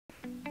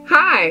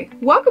Hi,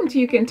 welcome to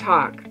You Can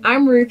Talk.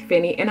 I'm Ruth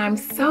Finney, and I'm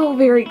so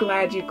very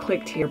glad you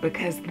clicked here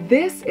because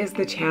this is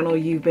the channel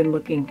you've been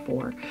looking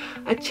for.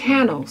 A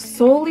channel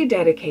solely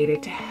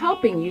dedicated to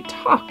helping you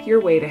talk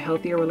your way to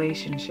healthier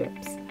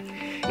relationships.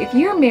 If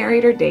you're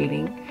married or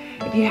dating,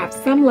 if you have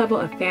some level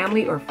of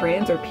family or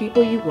friends or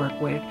people you work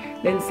with,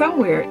 then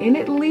somewhere in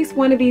at least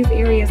one of these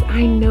areas,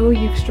 I know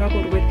you've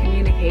struggled with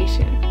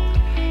communication.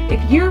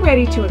 If you're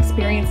ready to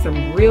experience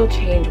some real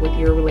change with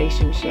your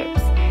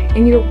relationships,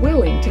 and you're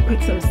willing to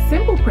put some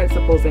simple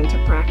principles into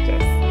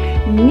practice,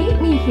 meet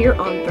me here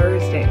on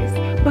Thursdays.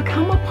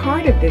 Become a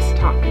part of this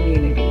talk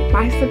community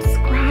by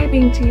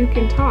subscribing to You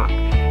Can Talk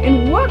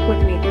and walk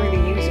with me through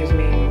the user's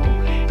manual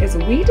as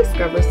we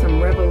discover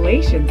some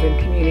revelations in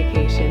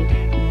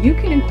communication you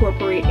can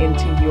incorporate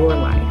into your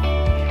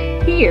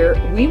life. Here,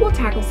 we will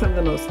tackle some of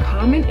the most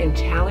common and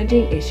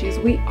challenging issues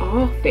we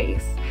all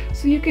face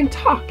so you can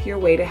talk your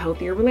way to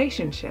healthier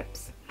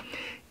relationships.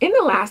 In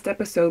the last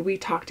episode, we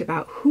talked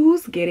about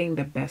who's getting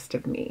the best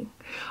of me.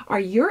 Are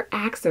your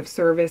acts of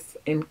service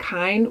and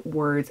kind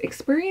words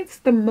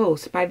experienced the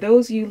most by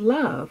those you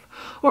love,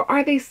 or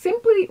are they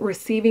simply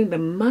receiving the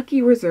mucky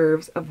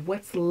reserves of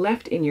what's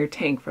left in your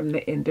tank from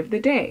the end of the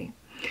day?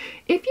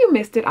 If you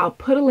missed it, I'll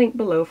put a link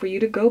below for you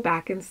to go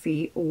back and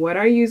see what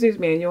our user's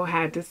manual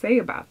had to say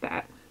about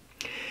that.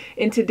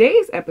 In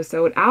today's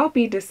episode, I'll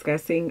be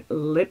discussing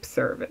lip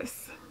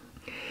service.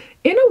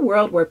 In a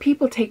world where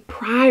people take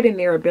pride in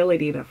their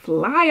ability to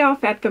fly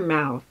off at the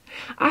mouth,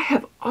 I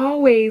have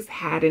always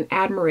had an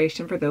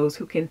admiration for those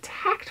who can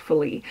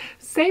tactfully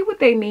say what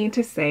they mean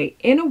to say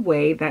in a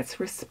way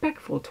that's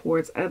respectful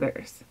towards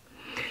others.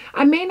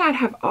 I may not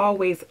have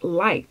always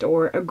liked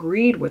or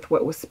agreed with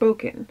what was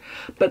spoken,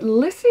 but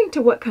listening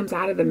to what comes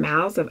out of the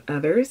mouths of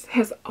others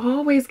has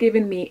always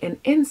given me an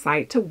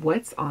insight to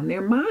what's on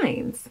their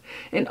minds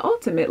and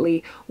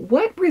ultimately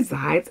what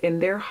resides in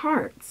their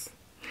hearts.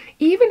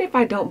 Even if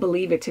I don't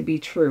believe it to be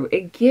true,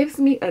 it gives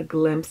me a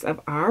glimpse of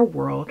our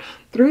world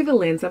through the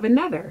lens of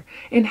another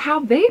and how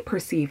they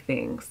perceive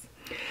things.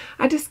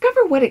 I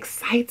discover what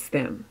excites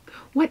them,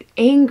 what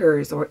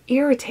angers or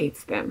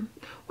irritates them,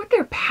 what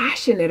they're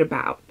passionate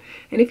about.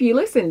 And if you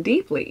listen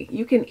deeply,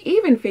 you can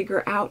even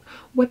figure out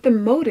what the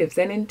motives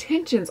and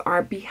intentions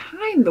are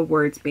behind the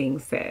words being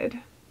said.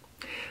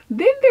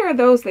 Then there are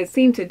those that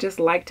seem to just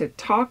like to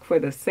talk for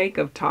the sake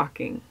of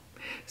talking.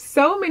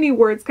 So many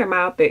words come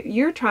out that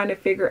you're trying to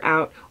figure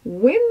out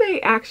when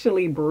they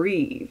actually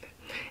breathe.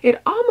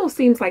 It almost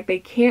seems like they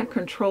can't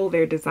control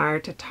their desire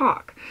to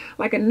talk,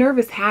 like a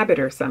nervous habit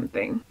or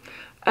something.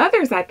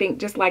 Others, I think,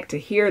 just like to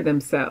hear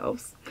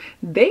themselves.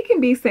 They can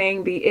be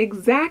saying the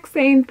exact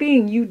same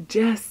thing you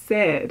just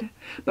said,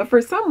 but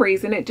for some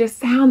reason it just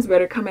sounds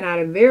better coming out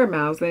of their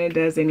mouths than it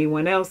does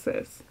anyone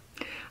else's.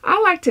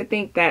 I like to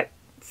think that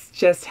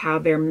just how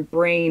their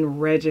brain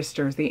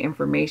registers the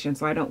information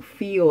so I don't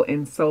feel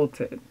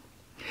insulted.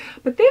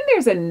 But then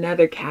there's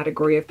another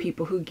category of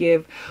people who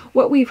give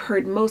what we've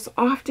heard most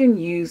often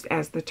used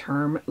as the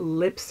term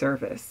lip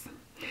service.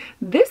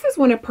 This is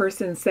when a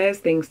person says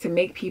things to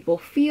make people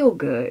feel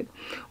good,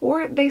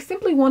 or they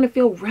simply want to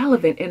feel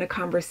relevant in a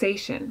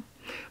conversation.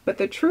 But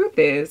the truth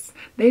is,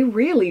 they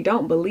really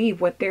don't believe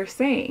what they're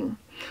saying,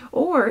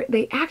 or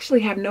they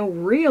actually have no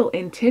real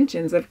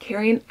intentions of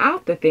carrying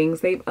out the things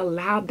they've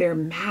allowed their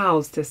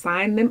mouths to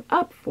sign them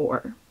up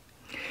for.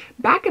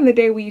 Back in the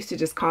day, we used to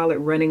just call it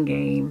running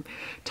game,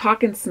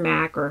 talking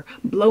smack, or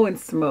blowing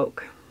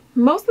smoke.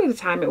 Most of the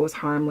time it was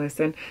harmless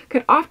and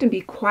could often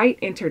be quite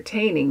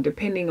entertaining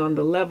depending on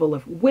the level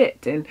of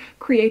wit and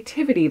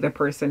creativity the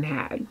person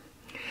had.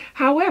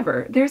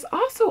 However, there's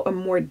also a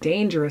more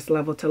dangerous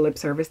level to lip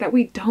service that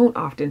we don't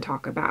often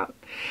talk about.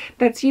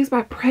 That's used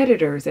by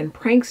predators and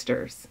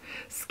pranksters,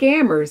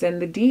 scammers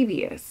and the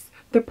devious,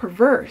 the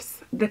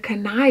perverse, the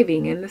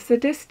conniving and the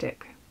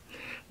sadistic.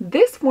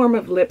 This form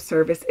of lip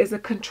service is a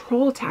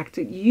control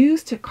tactic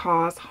used to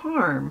cause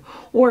harm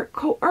or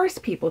coerce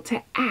people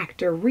to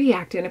act or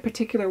react in a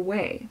particular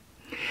way.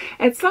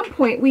 At some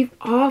point, we've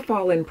all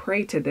fallen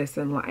prey to this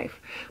in life,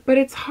 but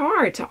it's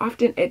hard to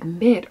often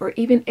admit or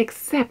even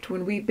accept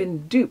when we've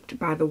been duped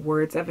by the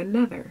words of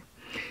another,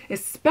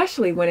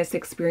 especially when it's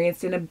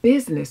experienced in a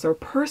business or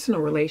personal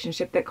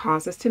relationship that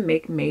causes us to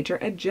make major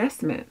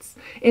adjustments,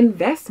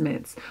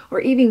 investments, or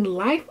even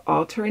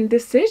life-altering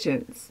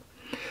decisions.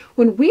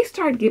 When we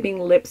start giving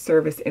lip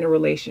service in a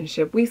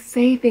relationship, we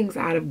say things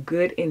out of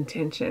good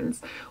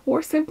intentions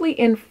or simply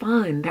in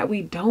fun that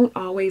we don't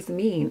always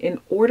mean in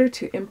order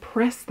to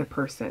impress the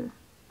person.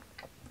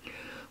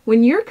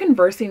 When you're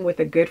conversing with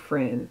a good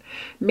friend,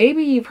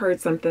 maybe you've heard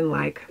something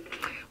like,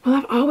 "Well,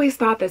 I've always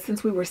thought that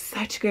since we were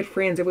such good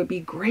friends, it would be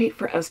great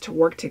for us to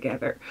work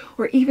together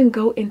or even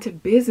go into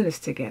business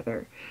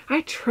together.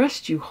 I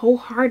trust you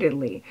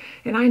wholeheartedly,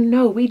 and I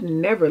know we'd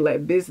never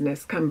let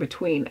business come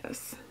between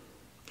us."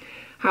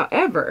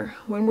 However,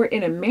 when we're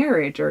in a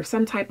marriage or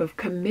some type of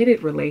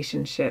committed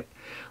relationship,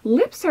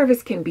 lip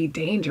service can be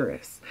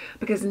dangerous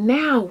because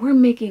now we're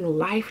making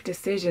life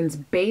decisions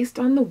based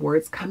on the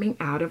words coming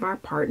out of our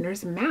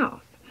partner's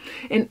mouth.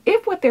 And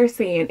if what they're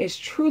saying is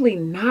truly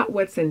not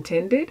what's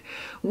intended,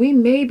 we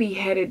may be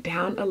headed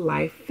down a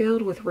life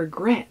filled with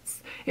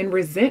regrets and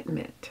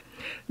resentment.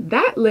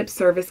 That lip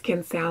service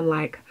can sound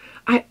like,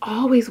 I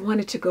always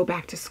wanted to go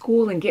back to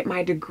school and get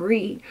my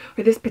degree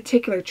or this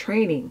particular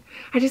training.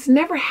 I just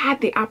never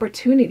had the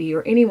opportunity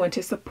or anyone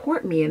to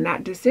support me in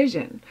that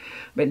decision.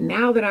 But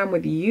now that I'm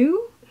with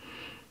you,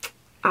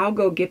 I'll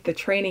go get the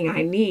training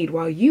I need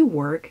while you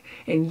work,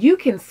 and you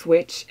can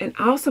switch and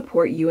I'll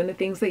support you in the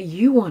things that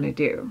you want to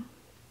do.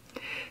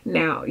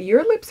 Now,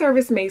 your lip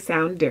service may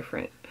sound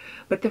different,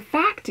 but the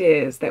fact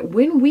is that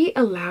when we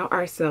allow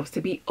ourselves to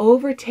be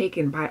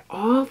overtaken by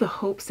all the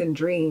hopes and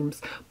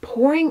dreams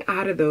pouring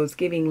out of those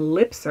giving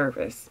lip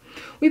service,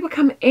 we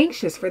become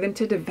anxious for them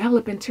to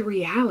develop into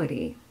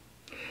reality.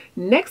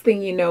 Next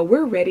thing you know,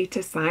 we're ready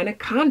to sign a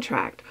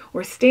contract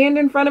or stand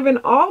in front of an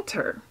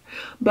altar.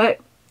 But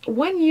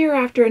 1 year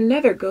after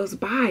another goes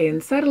by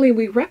and suddenly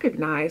we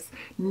recognize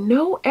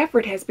no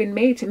effort has been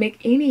made to make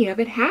any of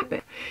it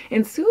happen.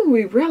 And soon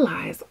we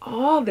realize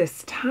all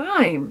this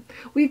time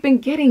we've been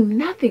getting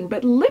nothing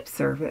but lip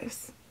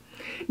service.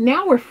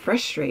 Now we're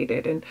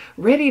frustrated and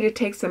ready to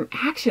take some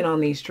action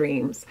on these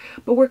dreams,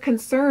 but we're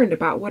concerned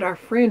about what our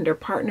friend or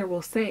partner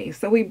will say,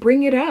 so we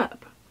bring it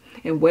up.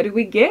 And what do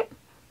we get?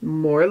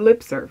 More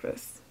lip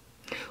service.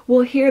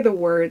 We'll hear the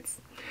words,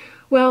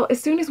 well,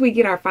 as soon as we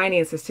get our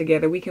finances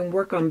together, we can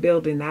work on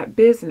building that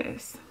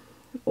business.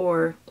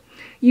 Or,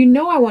 you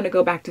know I want to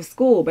go back to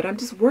school, but I'm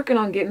just working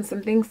on getting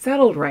some things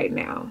settled right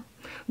now.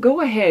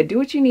 Go ahead, do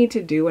what you need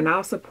to do, and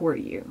I'll support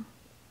you.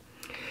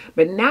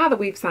 But now that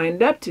we've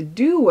signed up to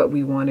do what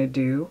we want to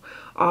do,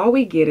 all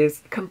we get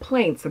is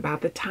complaints about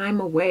the time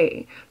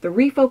away, the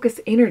refocused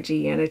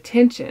energy and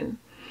attention,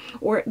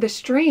 or the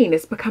strain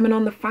it's becoming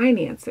on the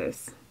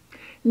finances.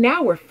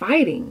 Now we're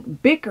fighting,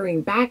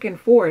 bickering back and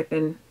forth,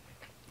 and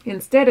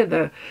instead of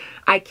the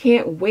I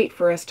can't wait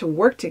for us to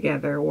work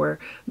together, or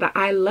the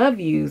I love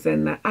yous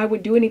and the I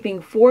would do anything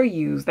for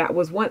yous that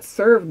was once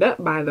served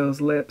up by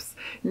those lips,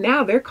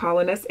 now they're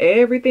calling us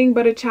everything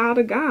but a child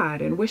of God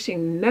and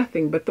wishing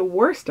nothing but the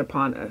worst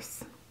upon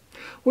us.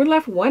 We're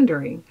left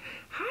wondering,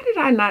 how did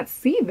I not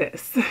see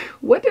this?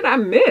 What did I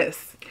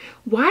miss?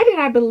 Why did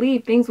I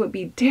believe things would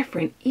be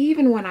different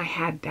even when I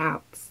had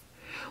doubts?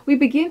 We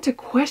begin to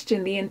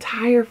question the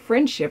entire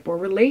friendship or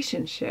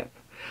relationship,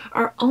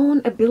 our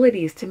own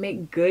abilities to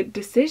make good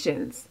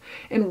decisions,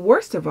 and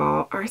worst of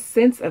all, our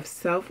sense of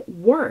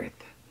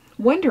self-worth,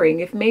 wondering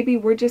if maybe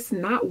we're just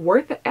not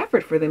worth the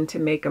effort for them to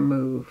make a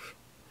move.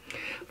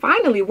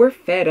 Finally, we're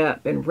fed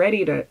up and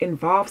ready to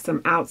involve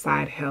some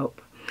outside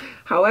help.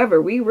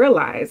 However, we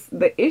realize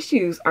the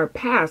issues are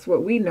past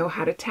what we know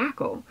how to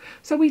tackle,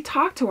 so we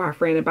talk to our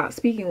friend about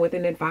speaking with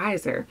an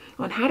advisor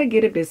on how to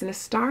get a business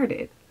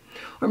started.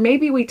 Or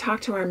maybe we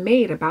talk to our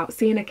mate about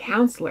seeing a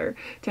counselor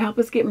to help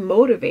us get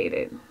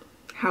motivated.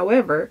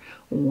 However,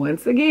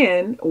 once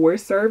again, we're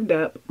served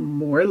up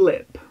more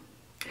lip.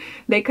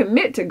 They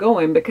commit to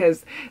going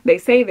because they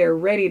say they're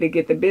ready to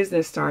get the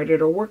business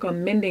started or work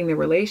on mending the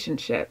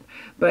relationship.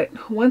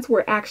 But once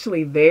we're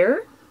actually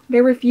there,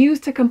 they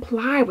refuse to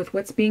comply with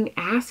what's being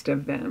asked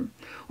of them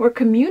or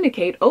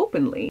communicate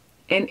openly.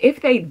 And if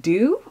they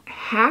do,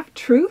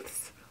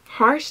 half-truths,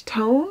 harsh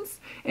tones,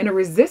 and a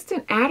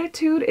resistant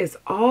attitude is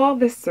all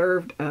that's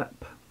served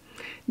up.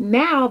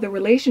 Now the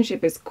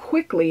relationship is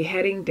quickly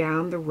heading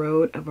down the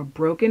road of a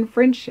broken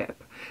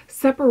friendship,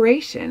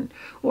 separation,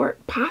 or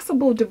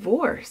possible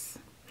divorce.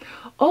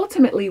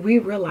 Ultimately, we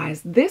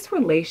realize this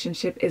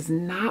relationship is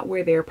not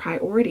where their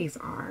priorities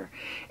are,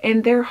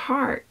 and their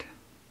heart,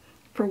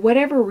 for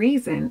whatever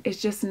reason,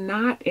 is just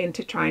not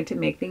into trying to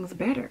make things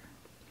better.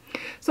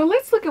 So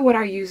let's look at what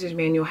our user's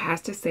manual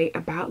has to say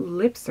about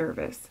lip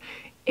service.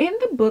 In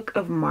the book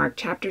of Mark,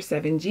 chapter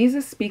 7,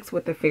 Jesus speaks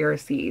with the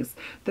Pharisees,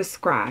 the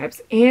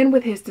scribes, and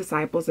with his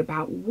disciples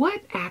about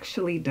what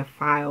actually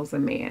defiles a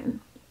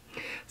man.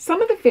 Some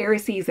of the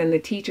Pharisees and the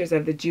teachers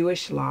of the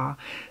Jewish law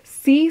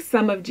see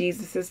some of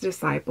Jesus'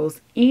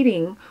 disciples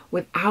eating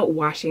without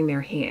washing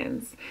their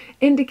hands,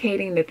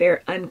 indicating that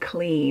they're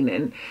unclean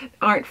and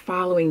aren't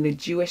following the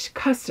Jewish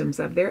customs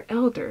of their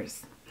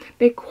elders.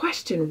 They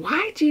question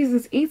why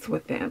Jesus eats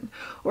with them,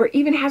 or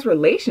even has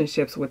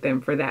relationships with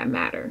them for that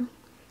matter.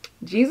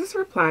 Jesus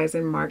replies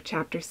in Mark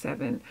chapter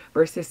 7,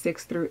 verses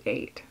 6 through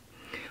 8.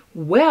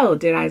 Well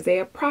did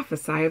Isaiah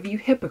prophesy of you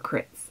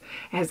hypocrites,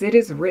 as it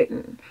is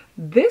written,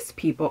 this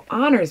people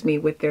honors me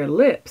with their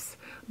lips,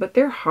 but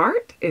their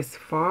heart is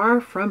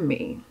far from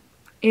me.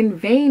 In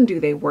vain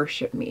do they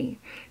worship me,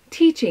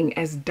 teaching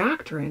as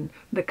doctrine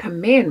the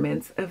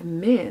commandments of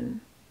men.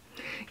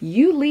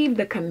 You leave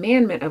the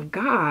commandment of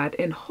God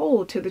and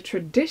hold to the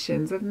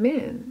traditions of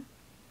men.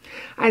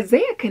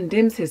 Isaiah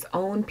condemns his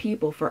own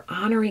people for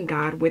honoring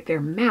God with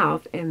their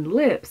mouth and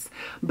lips,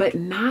 but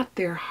not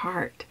their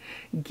heart,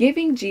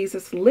 giving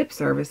Jesus lip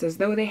service as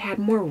though they had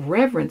more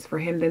reverence for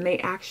him than they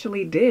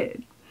actually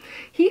did.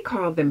 He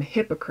called them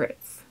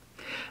hypocrites.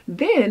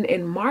 Then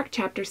in Mark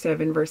chapter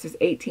 7, verses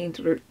 18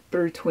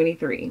 through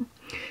 23,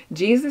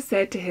 Jesus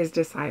said to his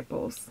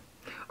disciples,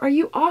 are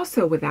you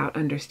also without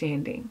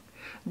understanding?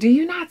 Do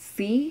you not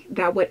see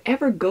that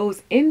whatever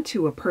goes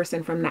into a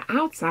person from the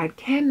outside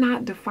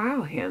cannot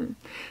defile him,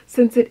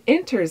 since it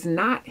enters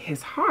not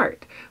his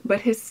heart,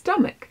 but his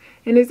stomach,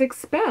 and is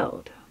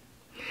expelled?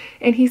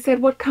 And he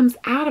said, what comes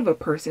out of a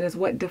person is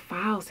what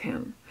defiles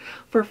him.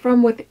 For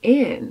from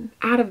within,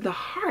 out of the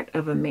heart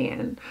of a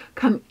man,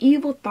 come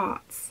evil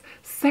thoughts,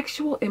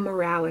 sexual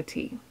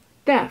immorality,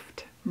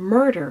 theft,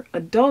 murder,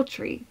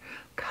 adultery,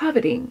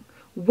 coveting,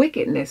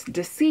 wickedness,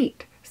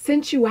 deceit,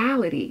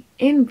 sensuality,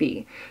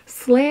 envy,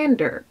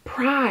 slander,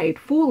 pride,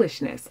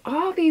 foolishness.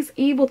 All these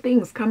evil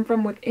things come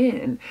from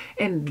within,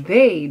 and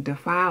they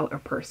defile a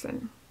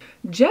person.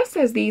 Just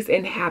as these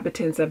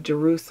inhabitants of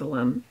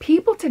Jerusalem,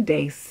 people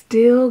today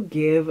still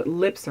give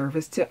lip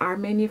service to our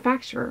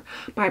manufacturer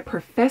by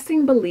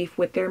professing belief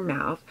with their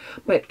mouth,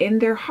 but in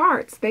their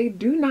hearts they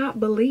do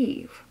not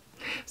believe.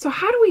 So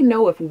how do we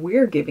know if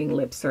we're giving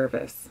lip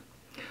service?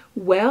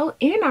 Well,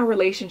 in our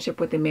relationship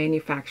with the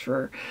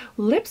manufacturer,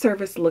 lip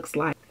service looks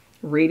like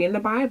reading the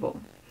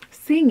Bible,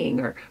 singing,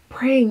 or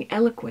praying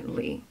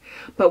eloquently.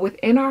 But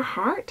within our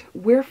heart,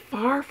 we're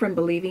far from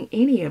believing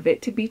any of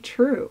it to be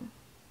true.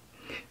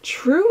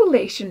 True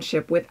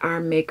relationship with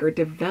our Maker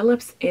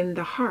develops in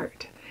the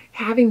heart,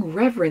 having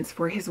reverence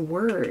for His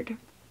Word,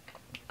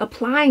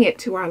 applying it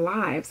to our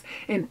lives,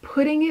 and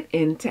putting it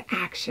into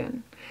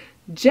action.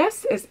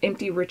 Just as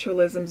empty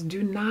ritualisms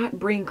do not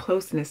bring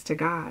closeness to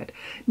God,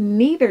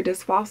 neither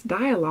does false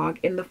dialogue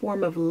in the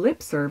form of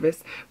lip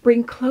service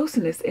bring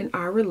closeness in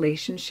our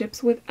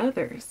relationships with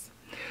others.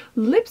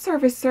 Lip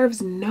service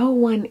serves no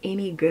one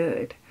any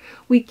good.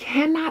 We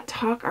cannot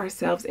talk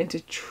ourselves into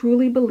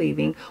truly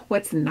believing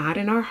what's not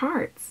in our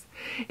hearts.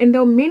 And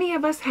though many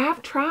of us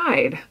have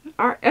tried,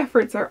 our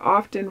efforts are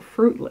often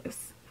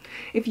fruitless.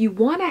 If you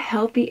want a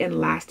healthy and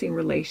lasting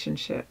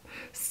relationship,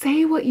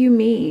 say what you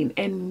mean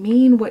and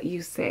mean what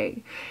you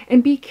say.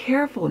 And be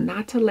careful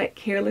not to let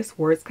careless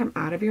words come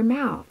out of your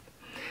mouth.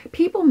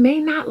 People may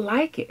not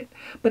like it,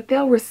 but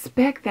they'll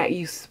respect that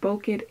you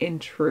spoke it in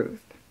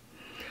truth.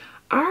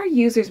 Our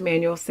user's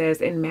manual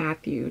says in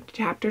Matthew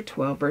chapter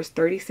 12, verse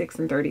 36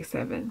 and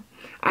 37,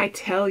 I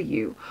tell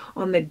you,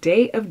 on the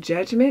day of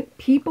judgment,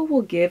 people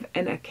will give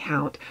an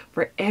account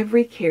for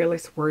every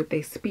careless word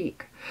they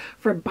speak.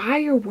 For by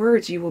your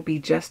words you will be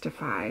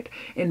justified,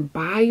 and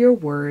by your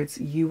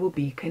words you will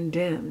be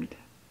condemned.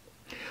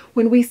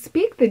 When we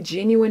speak the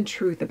genuine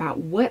truth about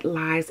what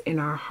lies in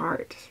our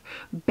hearts,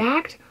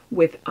 backed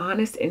with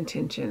honest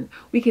intention,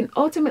 we can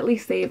ultimately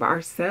save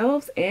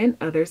ourselves and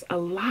others a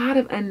lot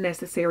of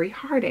unnecessary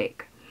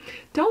heartache.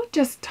 Don't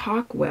just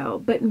talk well,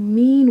 but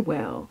mean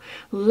well.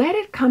 Let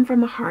it come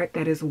from a heart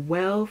that is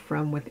well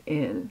from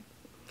within.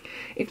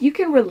 If you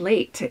can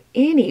relate to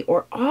any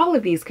or all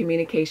of these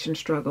communication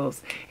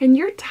struggles, and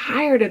you're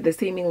tired of the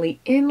seemingly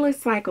endless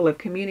cycle of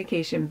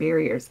communication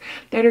barriers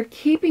that are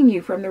keeping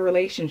you from the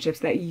relationships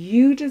that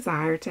you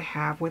desire to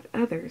have with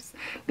others,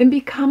 then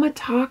become a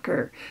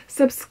talker.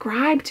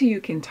 Subscribe to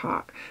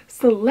UCANTALK.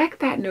 Select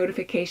that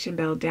notification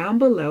bell down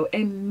below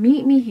and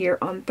meet me here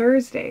on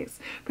Thursdays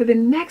for the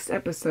next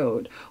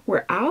episode,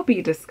 where I'll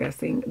be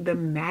discussing the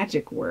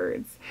magic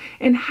words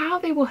and how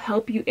they will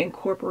help you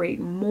incorporate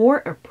more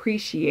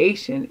appreciation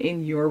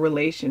in your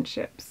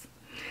relationships.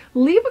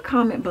 Leave a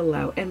comment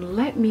below and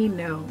let me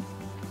know.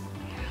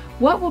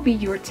 What will be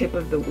your tip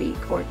of the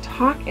week or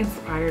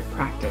talk-inspired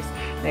practice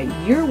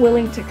that you're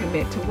willing to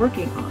commit to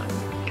working on?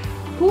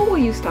 Who will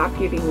you stop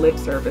giving lip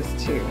service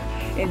to?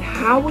 And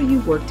how will you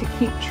work to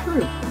keep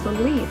truth,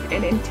 belief,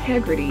 and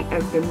integrity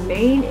as the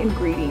main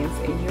ingredients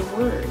in your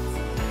words?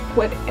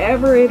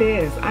 Whatever it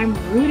is, I'm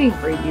rooting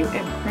for you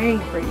and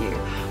praying for you,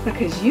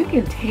 because you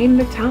can tame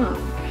the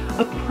tongue.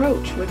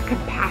 Approach with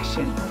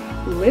compassion,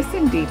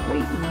 listen deeply,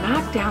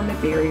 knock down the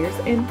barriers,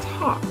 and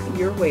talk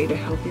your way to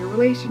healthier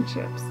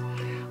relationships.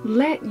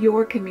 Let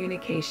your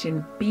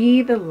communication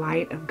be the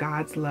light of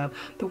God's love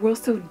the world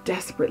so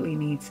desperately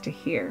needs to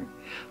hear.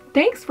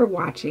 Thanks for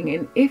watching,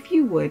 and if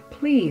you would,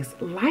 please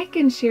like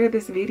and share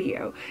this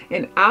video,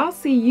 and I'll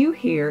see you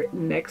here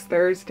next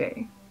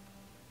Thursday.